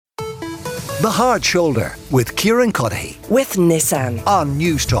The Hard Shoulder with Kieran with Nissan on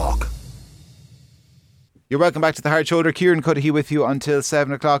Newstalk. You're welcome back to The Hard Shoulder. Kieran Cuddihy with you until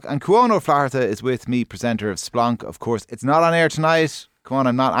 7 o'clock. And Cuán Ó Flatharta is with me, presenter of Splanc. Of course, it's not on air tonight. Cuán,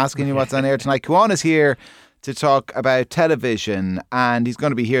 I'm not asking you what's on air tonight. Cuán is here to talk about television, and he's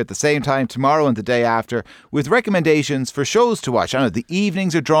going to be here at the same time tomorrow and the day after with recommendations for shows to watch. I know the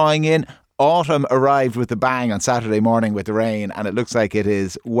evenings are drawing in. Autumn arrived with a bang on Saturday morning with the rain, and it looks like it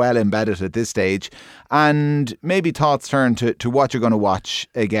is well embedded at this stage. And maybe thoughts turn to what you're going to watch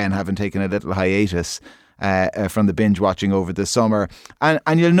again, having taken a little hiatus from the binge watching over the summer.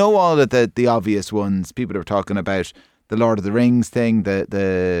 And you'll know all of the obvious ones. People are talking about the Lord of the Rings thing,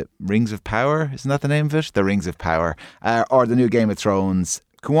 the Rings of Power, isn't that the name of it? The Rings of Power, or the new Game of Thrones.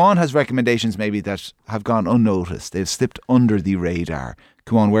 Cuán has recommendations maybe that have gone unnoticed. They've slipped under the radar.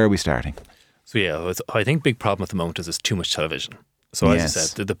 Cuán, where are we starting? So yeah, I think big problem at the moment is there's too much television. So as I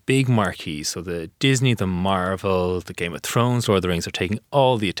said, the big marquees, so the Disney, the Marvel, the Game of Thrones, Lord of the Rings are taking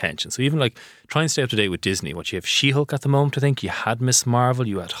all the attention. So even like try and stay up to date with Disney. What you have She-Hulk at the moment, I think. You had Miss Marvel,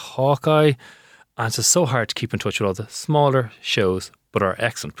 you had Hawkeye. And it's just so hard to keep in touch with all the smaller shows, but are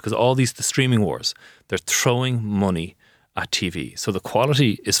excellent because all the streaming wars, they're throwing money at TV. So the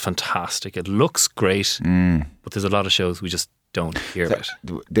quality is fantastic. It looks great, but there's a lot of shows we just don't hear about.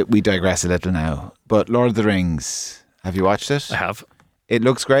 We digress a little now, but Lord of the Rings, have you watched it? I have. It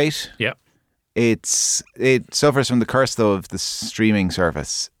looks great. Yeah. It suffers from the curse though of the streaming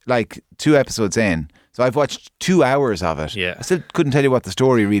service. Like 2 episodes in, so I've watched 2 hours of it. Yeah. I still couldn't tell you what the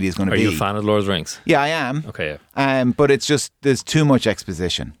story really is going to be. Are you a fan of Lord of the Rings? Yeah, I am. Okay, yeah. But it's just there's too much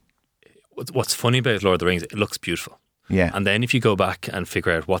exposition. What's funny about Lord of the Rings, it looks beautiful. Yeah. And then if you go back and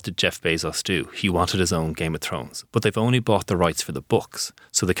figure out what did Jeff Bezos do, he wanted his own Game of Thrones, but they've only bought the rights for the books,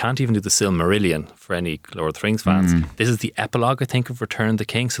 so they can't even do the Silmarillion for any Lord of the Rings fans. This is the epilogue, I think, of Return of the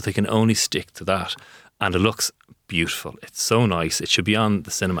King, so they can only stick to that. And it looks beautiful. It's so nice. It should be on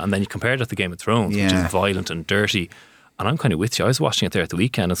the cinema. And then you compare it to Game of Thrones, which is violent and dirty. And I'm kind of with you. I was watching it there at the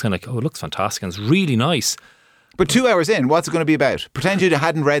weekend. It's kind of like, oh, it looks fantastic and it's really nice. But 2 hours in, what's it going to be about? Pretend you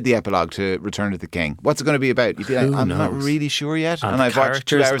hadn't read the epilogue to Return of the King. What's it going to be about? You'd be like, I'm not really sure yet. And I've watched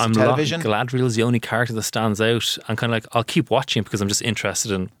 2 hours of television. Galadriel's the only character that stands out. I'm kind of like, I'll keep watching because I'm just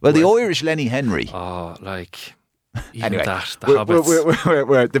interested in... Well, the Irish Lenny Henry. Oh, like... Anyway, the Hobbits.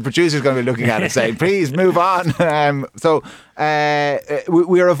 we're, the producer's going to be looking at it saying, please move on.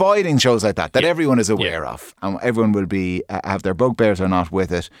 We're avoiding shows like that everyone is aware of. And everyone will be have their bugbears or not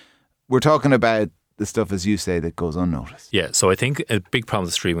with it. We're talking about the stuff, as you say, that goes unnoticed. Yeah, so I think a big problem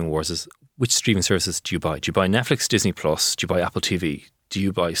with streaming wars is which streaming services do you buy? Do you buy Netflix, Disney Plus? Do you buy Apple TV? Do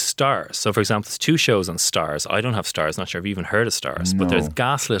you buy Stars? So, for example, there's 2 shows on Stars. I don't have Stars. Not sure if you've even heard of Stars. No. But there's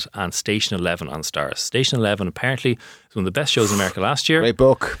Gaslit and Station 11 on Stars. Station 11 apparently was one of the best shows in America last year. Great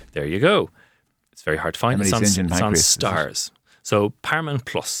book. There you go. It's very hard to find. It's on Stars. So Paramount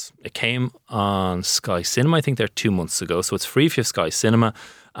Plus. It came on Sky Cinema, I think they're 2 months ago. So it's free if you have Sky Cinema.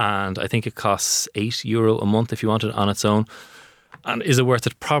 And I think it costs €8 a month if you want it on its own. And is it worth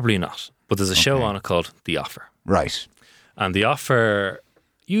it? Probably not. But there's a show on it called The Offer. Right. And The Offer,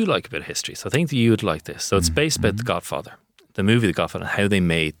 you like a bit of history, so I think that you would like this. So it's based about The Godfather, the movie The Godfather, and how they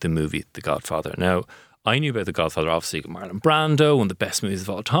made the movie The Godfather. Now, I knew about The Godfather, obviously, Marlon Brando, one of the best movies of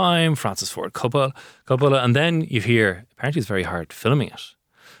all time, Francis Ford Coppola, and then you hear, apparently it's very hard filming it.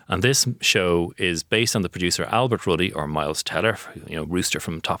 And this show is based on the producer Albert Ruddy, or Miles Teller, Rooster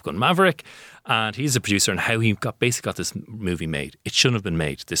from Top Gun Maverick. And he's the producer and how he basically got this movie made. It shouldn't have been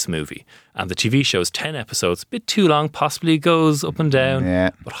made, this movie. And the TV show is 10 episodes, a bit too long, possibly goes up and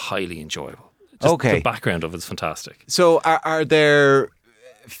down, but highly enjoyable. The background of it is fantastic. So are there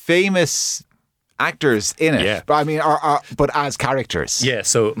famous actors in it? Yeah. But I mean, but as characters? Yeah,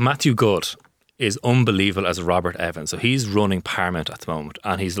 so Matthew Goode is unbelievable as Robert Evans. So he's running Paramount at the moment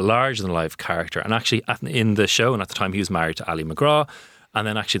and he's a larger-than-life character. And actually in the show, and at the time he was married to Ali MacGraw, and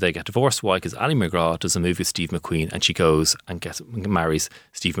then actually they get divorced. Why? Because Ali MacGraw does a movie with Steve McQueen and she goes and marries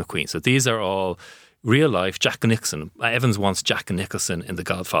Steve McQueen. So these are all real life. Jack Nicholson. Evans wants Jack Nicholson in The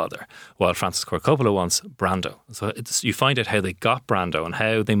Godfather, while Francis Ford Coppola wants Brando. So you find out how they got Brando and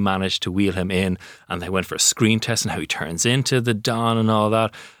how they managed to wheel him in, and they went for a screen test and how he turns into the Don and all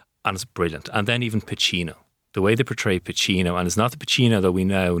that. And it's brilliant. And then even Pacino. The way they portray Pacino, and it's not the Pacino that we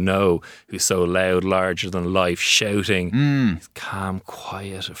now know, who's so loud, larger than life, shouting. He's calm,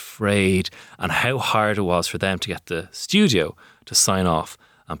 quiet, afraid, and how hard it was for them to get the studio to sign off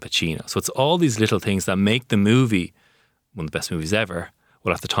on Pacino. So it's all these little things that make the movie one of the best movies ever.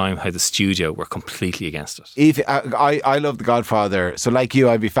 Well, at the time, how the studio were completely against it. I love The Godfather, so like you,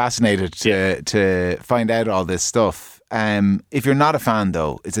 I'd be fascinated to find out all this stuff. If you're not a fan,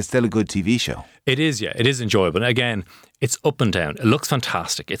 though, is it still a good TV show? It is, yeah. It is enjoyable. And again, it's up and down. It looks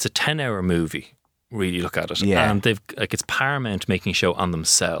fantastic. It's a 10-hour movie, really look at it. Yeah. And it's Paramount making a show on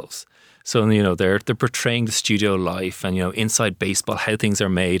themselves. So, they're portraying the studio life and, inside baseball, how things are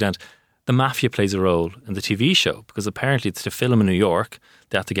made. And the mafia plays a role in the TV show because apparently to film in New York,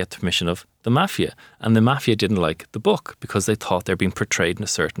 they had to get the permission of the mafia. And the mafia didn't like the book because they thought they're being portrayed in a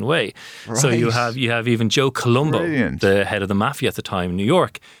certain way. Right. So you have even Joe Colombo, Brilliant. the head of the mafia at the time in New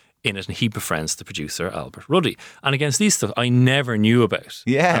York, in it, and he befriends the producer Albert Ruddy. And against these stuff I never knew about.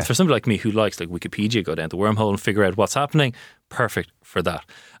 Yeah. And for somebody like me who likes Wikipedia, go down the wormhole and figure out what's happening, perfect for that.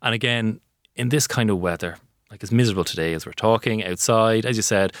 And again, in this kind of weather, it's miserable today as we're talking outside. As you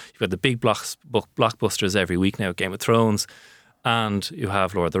said, you've got the big blockbusters every week now, Game of Thrones, and you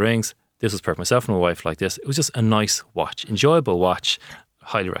have Lord of the Rings. This was perfect. Myself and my wife like this. It was just a nice watch, enjoyable watch.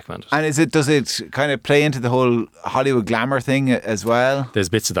 Highly recommend it. And does it kind of play into the whole Hollywood glamour thing as well? There's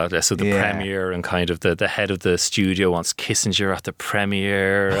bits of that. So the premiere and kind of the head of the studio wants Kissinger at the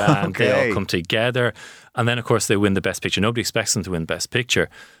premiere and they all come together. And then, of course, they win the Best Picture. Nobody expects them to win Best Picture.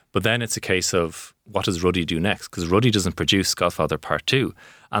 But then it's a case of what does Ruddy do next? Because Ruddy doesn't produce Godfather Part 2.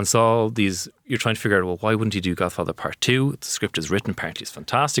 And so all these, you're trying to figure out, well, why wouldn't he do Godfather Part 2? The script is written, apparently it's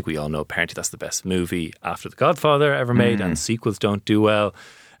fantastic. We all know apparently that's the best movie after The Godfather ever made, and sequels don't do well.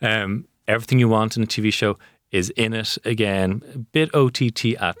 Everything you want in a TV show is in it. Again, a bit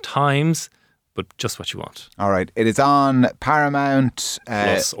OTT at times, but just what you want. All right. It is on Paramount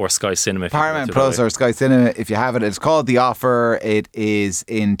Plus or Sky Cinema. Paramount Plus or Sky Cinema if you have it. It's called The Offer. It is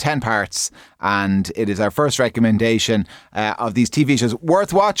in 10 parts and it is our first recommendation of these TV shows.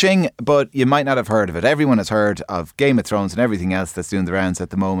 Worth watching, but you might not have heard of it. Everyone has heard of Game of Thrones and everything else that's doing the rounds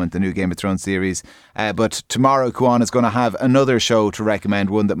at the moment, the new Game of Thrones series. But tomorrow, Cuán is going to have another show to recommend,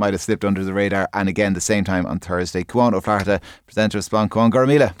 one that might have slipped under the radar. And again, the same time on Thursday. Cuán Ó Flatharta, presenter of Splanc. Cuán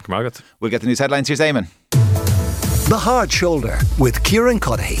Goramila. We'll get the news headlines. Here's Eamon. The Hard Shoulder with Kieran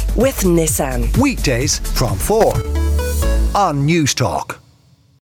Cuddihy. With Nissan. Weekdays from 4 on Newstalk.